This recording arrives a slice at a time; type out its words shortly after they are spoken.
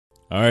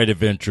All right,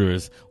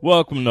 adventurers,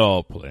 welcome to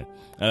All Play.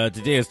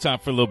 Today it's time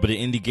for a little bit of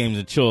indie games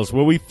and chills,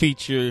 where we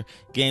feature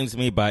games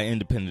made by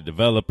independent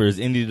developers.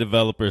 Indie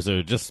developers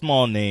are just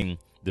small name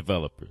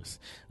developers.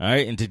 All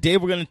right, and today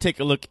we're going to take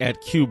a look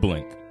at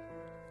CHiLL.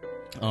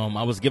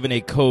 I was given a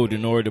code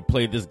in order to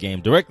play this game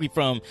directly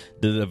from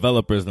the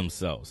developers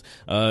themselves.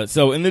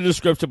 So in the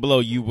description below,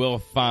 you will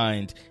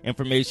find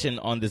information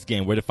on this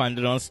game, where to find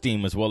it on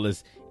Steam, as well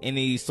as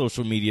any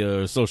social media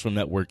or social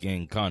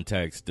networking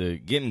contacts to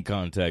get in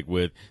contact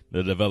with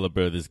the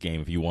developer of this game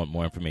if you want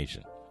more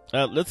information.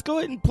 Let's go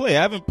ahead and play.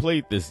 I haven't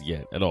played this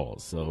yet at all,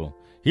 so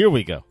here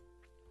we go.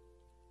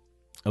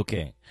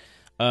 Okay,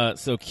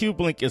 so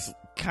CHiLL is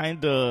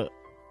kind of,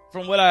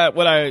 from what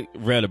I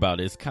read about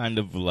it, it's kind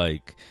of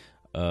like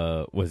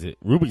was it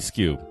Rubik's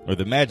Cube or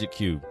the Magic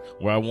Cube,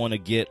 where I want to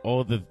get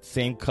all the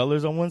same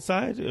colors on one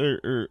side,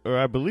 or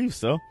I believe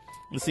so.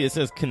 Let's see, it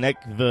says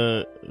connect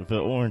the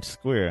orange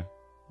square.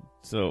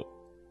 So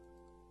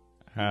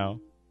how?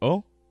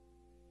 Oh,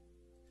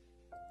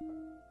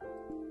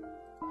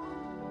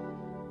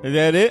 is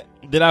that it?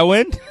 Did I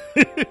win?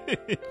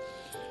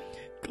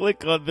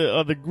 Click on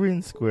the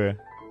green square.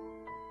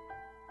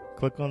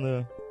 Click on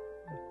the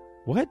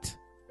what?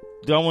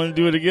 Do I want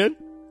to do it again?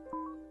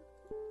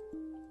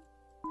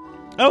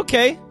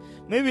 Okay,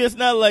 maybe it's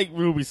not like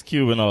Rubik's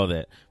Cube and all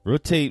that.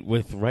 Rotate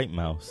with right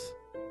mouse.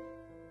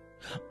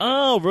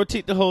 Oh,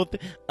 rotate the whole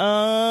thing.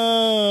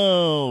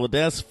 Oh,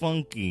 that's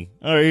funky.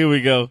 All right, here we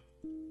go.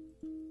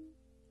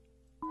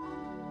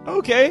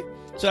 Okay,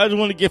 so I just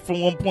want to get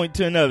from one point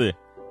to another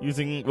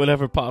using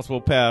whatever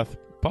possible path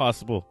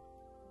possible.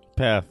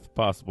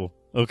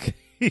 Okay.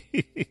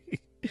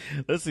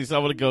 Let's see. So I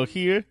want to go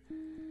here,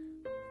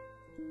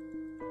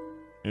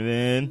 and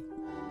then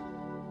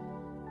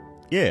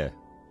yeah.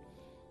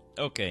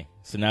 Okay,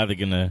 so now they're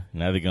gonna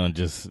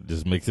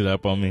just mix it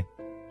up on me.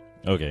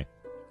 Okay,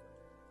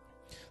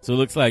 so it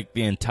looks like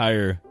the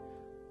entire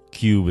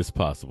cube is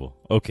possible.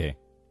 Okay,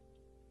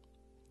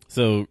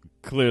 so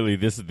clearly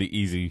this is the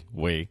easy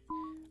way.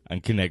 I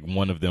can connect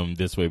one of them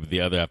this way, but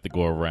the other I have to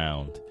go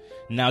around.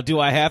 Now, do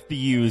I have to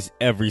use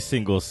every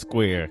single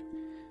square?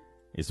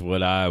 Is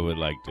what I would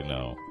like to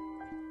know.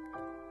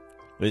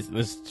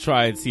 Let's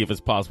try and see if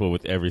it's possible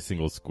with every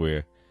single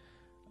square.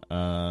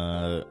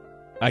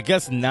 I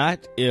guess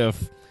not,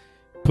 if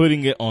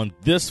putting it on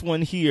this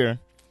one here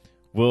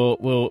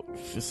will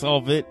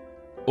solve it,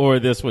 or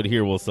this one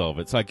here will solve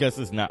it. So I guess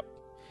it's not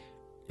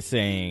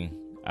saying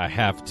I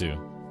have to.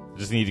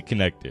 Just need to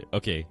connect it.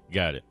 Okay,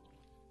 got it.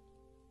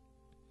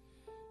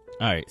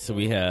 All right, so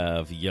we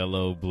have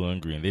yellow, blue, and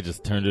green. They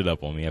just turned it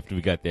up on me after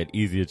we got that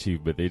easy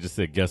achievement. They just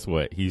said, guess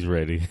what? He's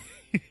ready.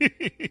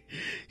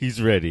 He's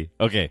ready.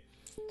 Okay,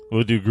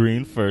 we'll do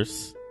green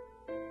first.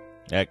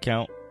 That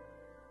count?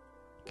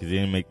 Because he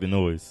didn't make the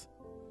noise.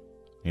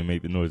 He didn't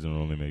make the noise it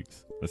normally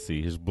makes. Let's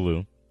see. Here's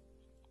blue.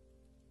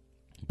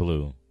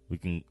 Blue. We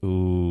can...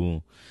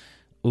 Ooh,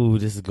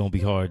 this is going to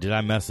be hard. Did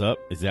I mess up?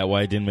 Is that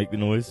why I didn't make the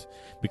noise?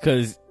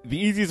 Because the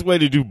easiest way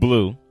to do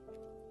blue...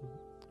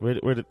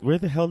 Where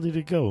the hell did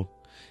it go?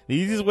 The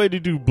easiest way to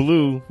do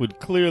blue would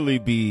clearly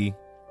be...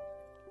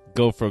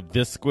 go from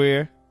this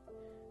square.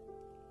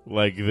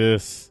 Like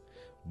this.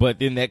 But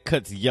then that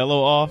cuts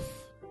yellow off.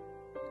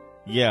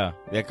 Yeah,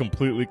 that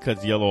completely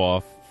cuts yellow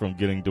off from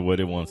getting to what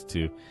it wants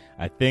to.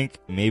 I think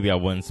maybe I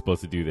wasn't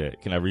supposed to do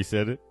that. Can I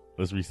reset it?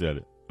 Let's reset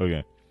it.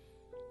 Okay.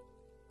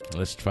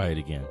 Let's try it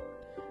again.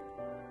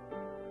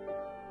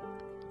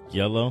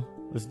 Yellow?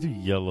 Let's do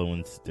yellow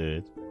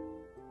instead.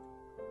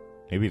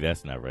 Maybe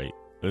that's not right.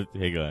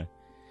 Hang on.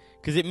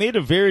 Because it made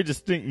a very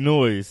distinct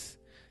noise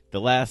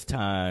the last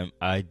time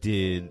I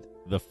did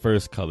the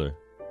first color.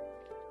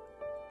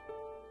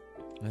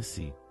 Let's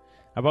see.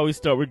 How about we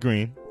start with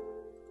green?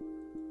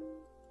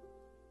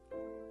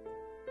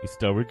 We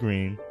start with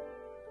green.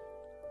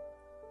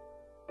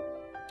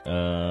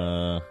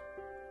 I'm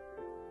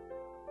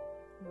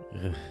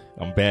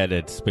bad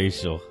at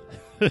spatial.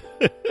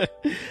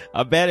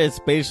 I'm bad at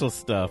spatial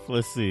stuff.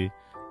 Let's see.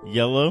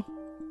 Yellow.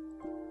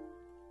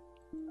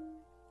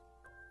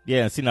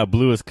 Yeah, see now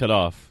blue is cut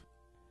off.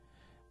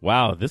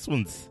 Wow, this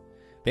one's...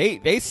 They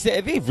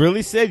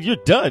really said you're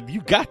done.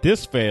 You got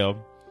this, fam.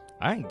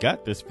 I ain't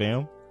got this,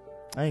 fam.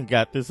 I ain't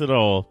got this at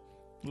all.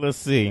 Let's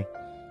see.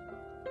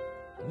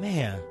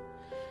 Man.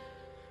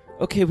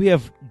 Okay, we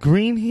have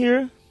green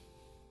here.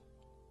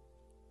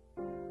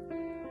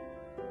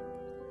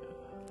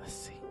 Let's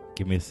see.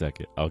 Give me a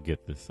second. I'll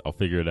get this. I'll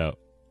figure it out.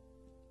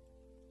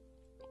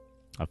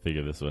 I'll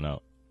figure this one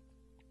out.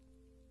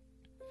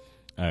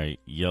 All right,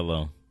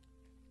 yellow.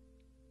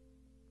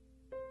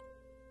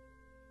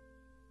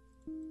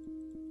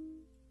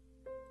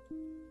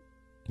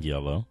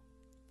 Yellow.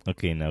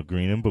 Okay, now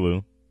green and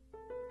blue.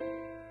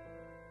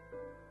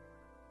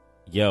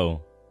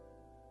 Yo.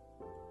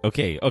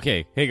 Okay,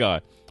 hang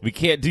on. We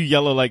can't do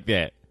yellow like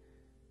that.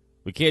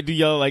 We can't do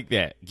yellow like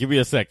that. Give me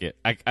a second.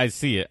 I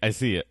see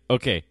it.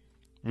 Okay.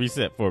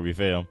 Reset for me,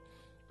 fam.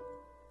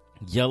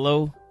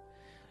 Yellow.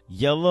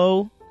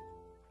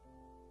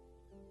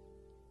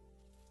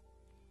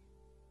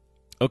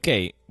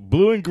 Okay,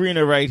 blue and green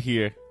are right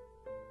here.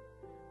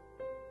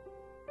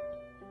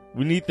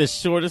 We need the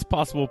shortest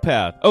possible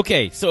path.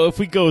 Okay, so if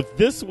we go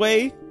this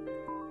way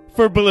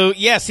for blue.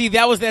 Yeah, see,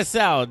 that was that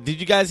sound. Did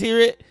you guys hear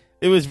it?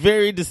 It was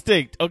very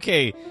distinct.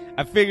 Okay,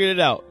 I figured it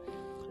out.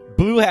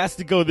 Blue has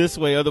to go this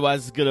way,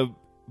 otherwise it's going to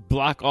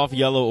block off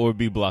yellow or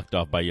be blocked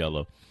off by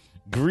yellow.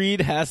 Green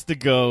has to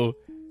go...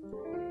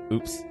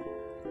 Oops.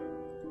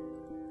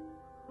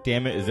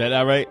 Damn it, is that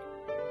all right?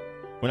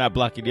 We're not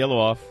blocking yellow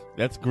off.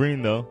 That's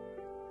green, though.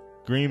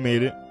 Green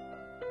made it.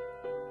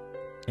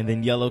 And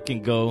then yellow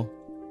can go...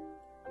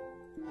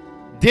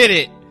 Did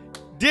it!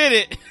 Did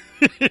it!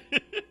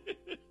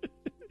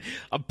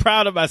 I'm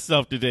proud of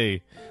myself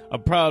today. All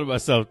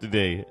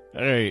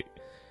right.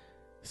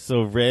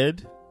 So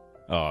red.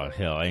 Oh,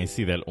 hell. I didn't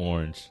see that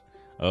orange.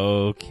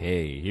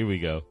 Okay. Here we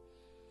go.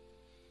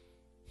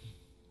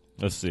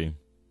 Let's see.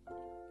 All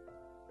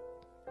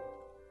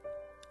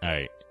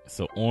right.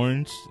 So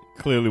orange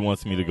clearly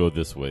wants me to go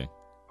this way.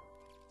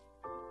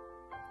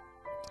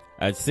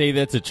 I'd say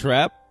that's a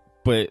trap,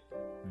 but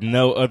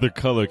no other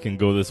color can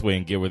go this way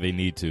and get where they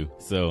need to.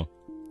 So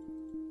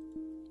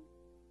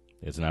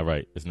it's not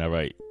right.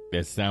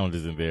 That sound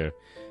isn't there.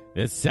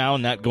 That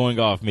sound not going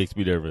off makes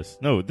me nervous.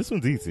 No, this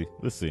one's easy.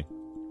 Let's see.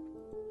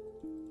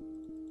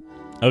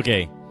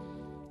 Okay.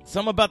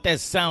 Something about that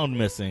sound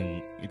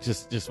missing. It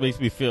just makes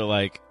me feel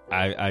like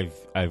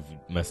I've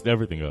messed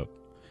everything up.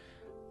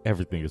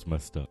 Everything is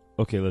messed up.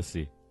 Okay, let's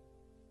see.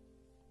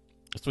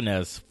 This one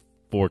has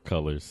 4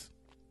 colors,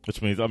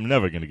 which means I'm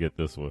never gonna get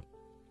this one.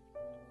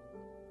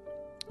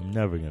 I'm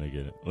never gonna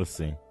get it. Let's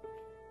see.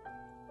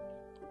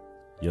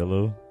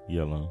 Yellow.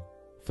 I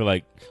feel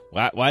like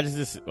why does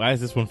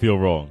this one feel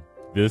wrong?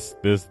 This.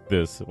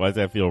 Why does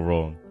that feel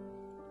wrong?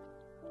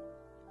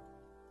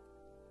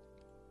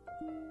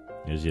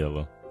 There's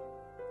yellow.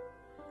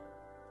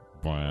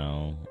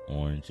 Brown,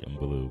 orange, and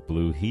blue.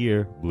 Blue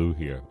here.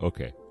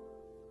 Okay.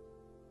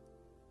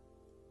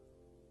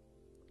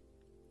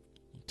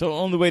 So the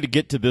only way to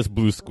get to this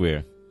blue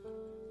square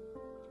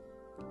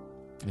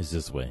is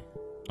this way.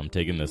 I'm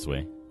taking this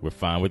way. We're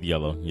fine with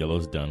yellow.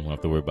 Yellow's done. We don't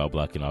have to worry about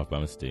blocking off by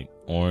mistake.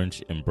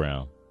 Orange and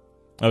brown.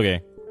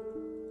 Okay.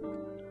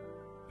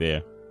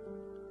 There.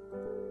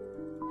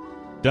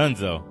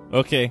 Dunzo.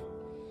 Okay.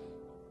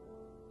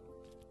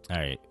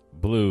 Alright.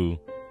 Blue,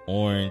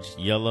 orange,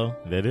 yellow.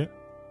 Is that it?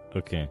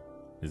 Okay.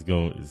 It's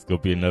gonna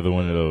be another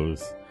one of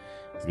those.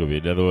 It's gonna be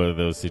another one of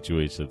those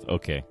situations.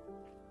 Okay.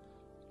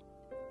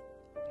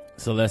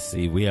 So let's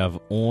see. We have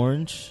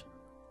orange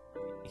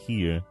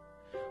here,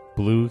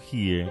 blue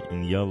here,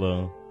 and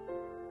yellow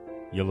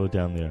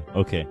down there.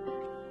 Okay.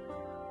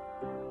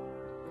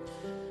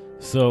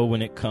 So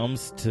when it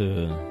comes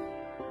to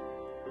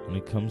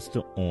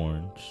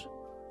orange,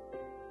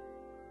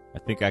 I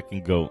think I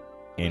can go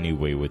any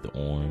way with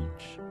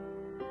orange.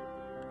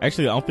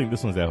 Actually, I don't think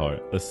this one's that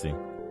hard. Let's see.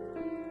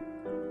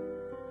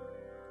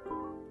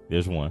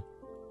 There's one.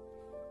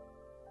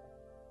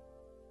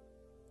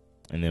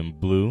 And then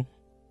blue.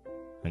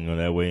 I can go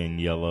that way,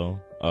 and yellow.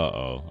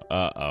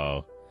 Uh-oh.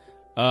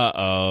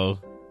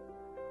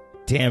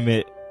 Damn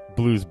it.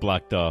 Blue's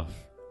blocked off.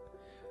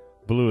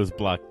 Blue is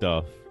blocked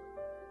off.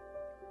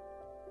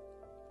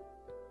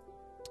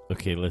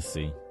 Okay, let's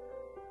see.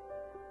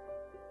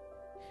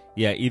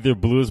 Yeah, either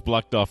blue is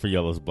blocked off or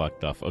yellow is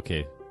blocked off.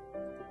 Okay,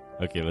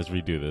 let's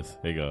redo this.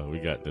 There you go. We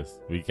got this.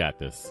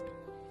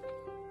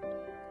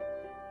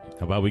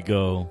 How about we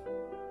go...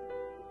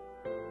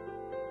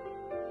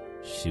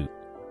 Shoot.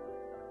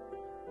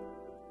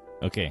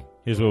 Okay,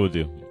 here's what we'll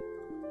do.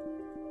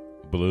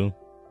 Blue.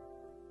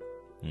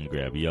 And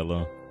grab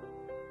yellow.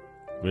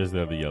 Where's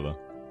the other yellow?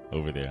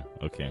 Over there.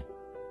 Okay.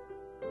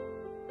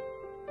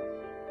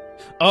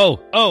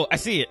 Oh, I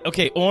see it.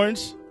 Okay,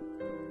 orange.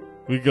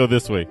 We go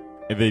this way.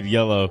 And then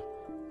yellow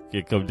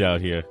can come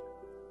down here.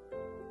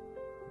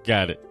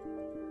 Got it.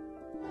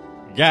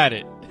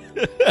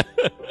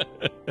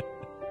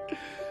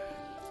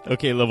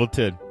 Okay, level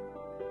 10.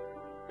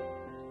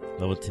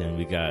 Level 10,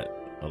 we got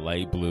a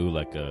light blue,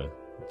 like a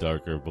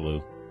darker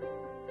blue,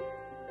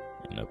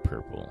 and a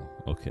purple.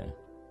 Okay.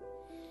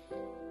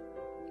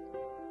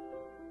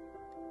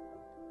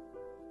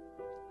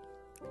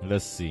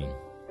 Let's see.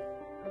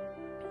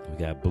 We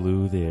got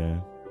blue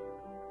there.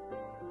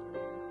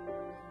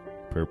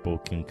 Purple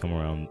can come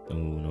around. Oh,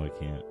 no, I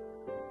can't.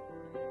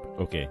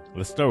 Okay,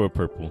 let's start with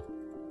purple.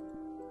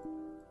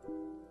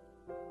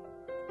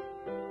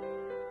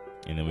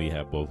 And then we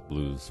have both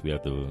blues. We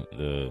have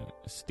the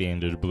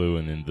standard blue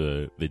and then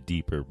the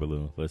deeper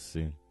blue. Let's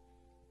see.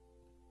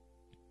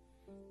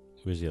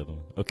 Where's the other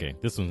one? Okay,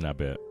 this one's not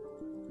bad.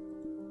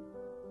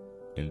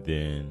 And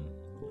then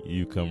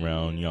you come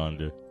around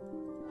yonder.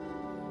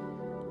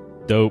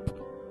 Dope.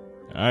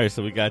 Alright,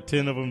 so we got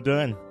 10 of them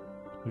done.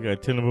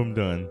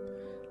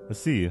 Let's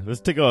see.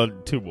 Let's take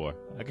on 2 more.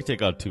 I can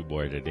take on 2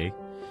 more today.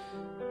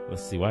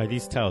 Let's see. Why are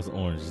these tiles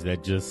orange? Is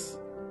that just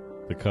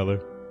the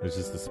color? It's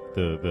just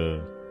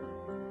the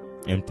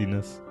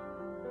emptiness?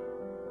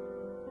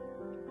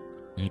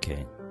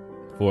 Okay.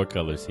 4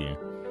 colors here.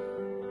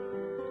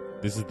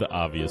 This is the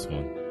obvious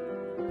one.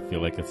 I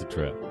feel like it's a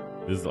trap.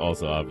 This is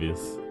also obvious.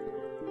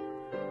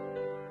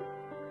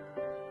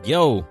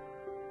 Yo,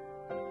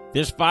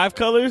 there's 5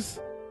 colors?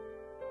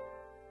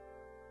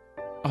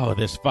 Oh,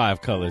 there's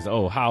 5 colors.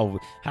 Oh,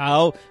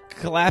 how,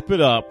 clap it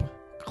up.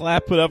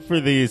 Clap it up for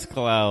these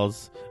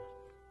clouds.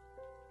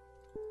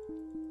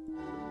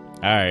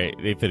 All right,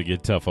 they finna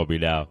get tough on me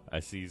now. I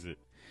sees it.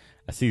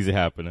 I sees it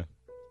happening.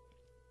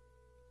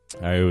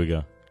 All right, here we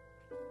go.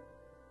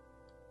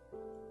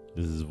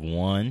 This is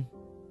 1.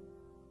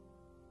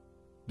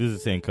 This is the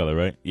same color,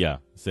 right? Yeah,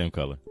 same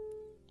color.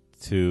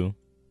 2,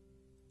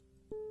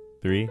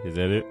 3. Is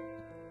that it?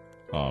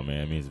 Oh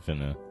man, it means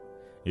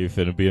you're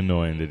finna be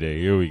annoying today.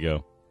 Here we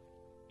go.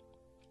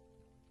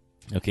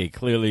 Okay,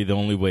 clearly the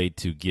only way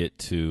to get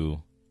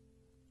to.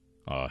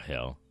 Oh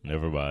hell,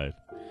 never mind.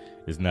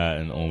 It's not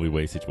an only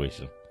way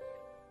situation.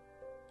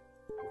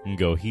 You can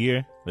go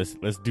here.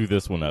 Let's do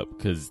this one up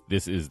because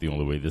this is the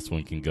only way this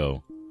one can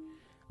go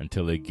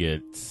until it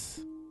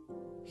gets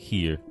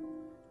here.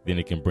 Then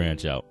it can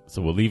branch out.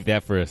 So we'll leave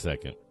that for a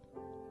second.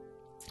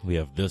 We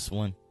have this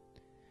one.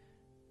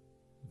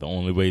 The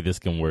only way this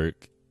can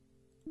work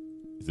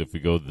is if we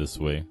go this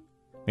way.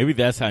 Maybe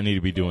that's how I need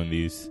to be doing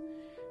these.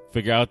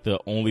 Figure out the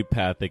only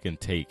path they can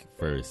take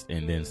first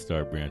and then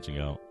start branching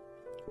out.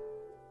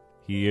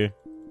 Here.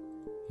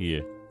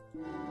 Here.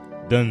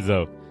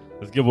 Dunzo.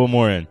 Let's get one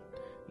more in.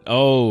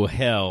 Oh,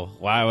 hell.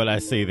 Why would I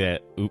say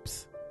that?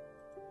 Oops.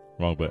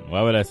 Wrong button.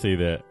 Why would I say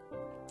that?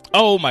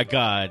 Oh, my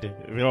God.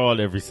 They're all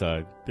on every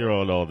side. They're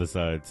all on all the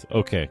sides.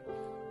 Okay.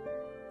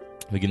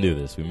 We can do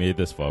this. We made it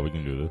this far. We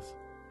can do this.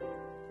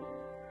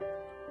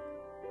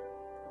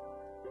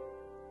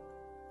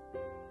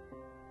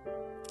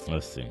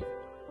 Let's see.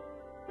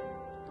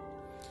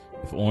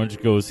 If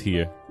orange goes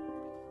here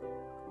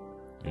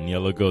and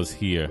yellow goes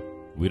here,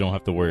 we don't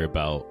have to worry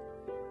about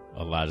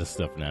a lot of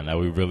stuff now. Now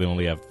we really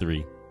only have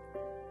 3.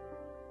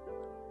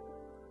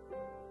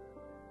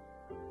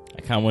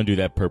 I kind of want to do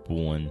that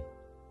purple one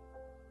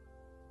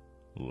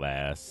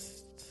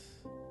last.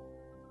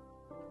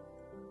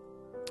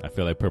 I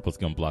feel like purple's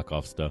going to block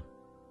off stuff.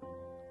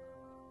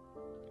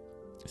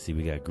 See,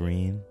 we got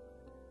green.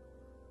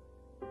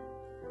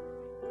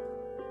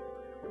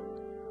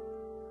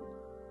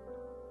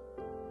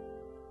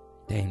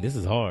 Dang, this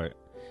is hard.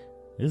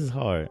 This is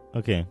hard.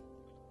 Okay.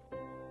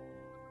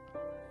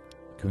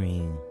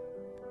 Green.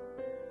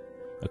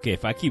 Okay,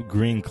 if I keep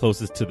green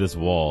closest to this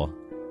wall,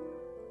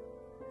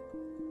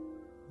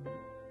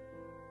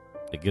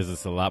 it gives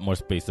us a lot more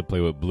space to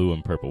play with blue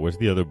and purple. Where's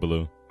the other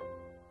blue?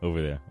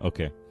 Over there.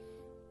 Okay.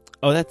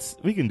 Oh,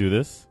 we can do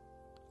this.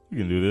 We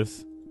can do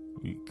this.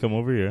 We come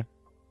over here.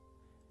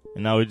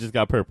 And now we just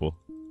got purple.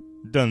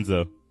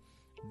 Dunzo.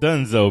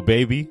 Dunzo,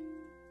 baby.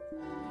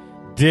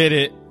 Did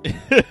it.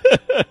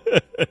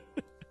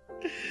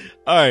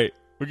 All right.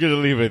 We're going to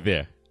leave it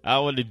there. I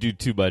don't want to do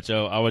too much.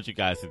 I want you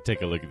guys to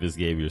take a look at this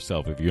game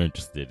yourself if you're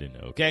interested in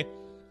it, okay?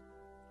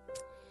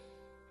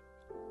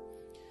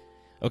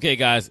 Okay,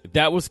 guys,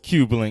 that was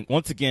CHiLL.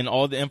 Once again,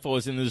 all the info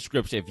is in the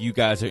description if you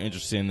guys are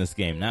interested in this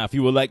game. Now, if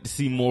you would like to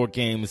see more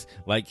games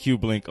like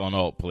CHiLL on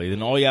AltPlay,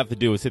 then all you have to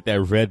do is hit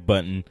that red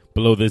button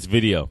below this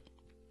video.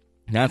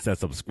 That's that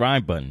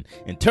subscribe button.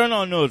 And turn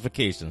on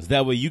notifications.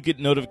 That way you get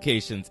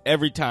notifications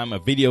every time a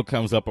video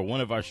comes up or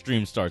one of our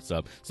streams starts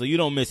up. So you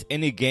don't miss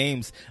any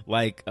games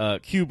like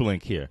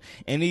CHiLL here.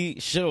 Any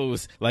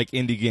shows like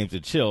Indie Games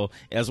and Chill,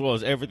 as well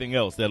as everything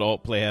else that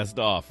AltPlay has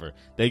to offer.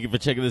 Thank you for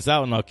checking this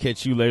out, and I'll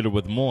catch you later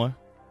with more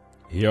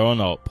here on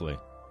AltPlay.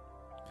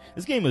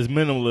 This game is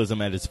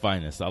minimalism at its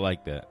finest. I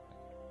like that.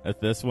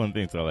 That's one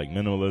thing. So I like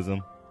minimalism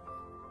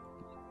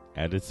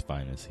at its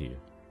finest here.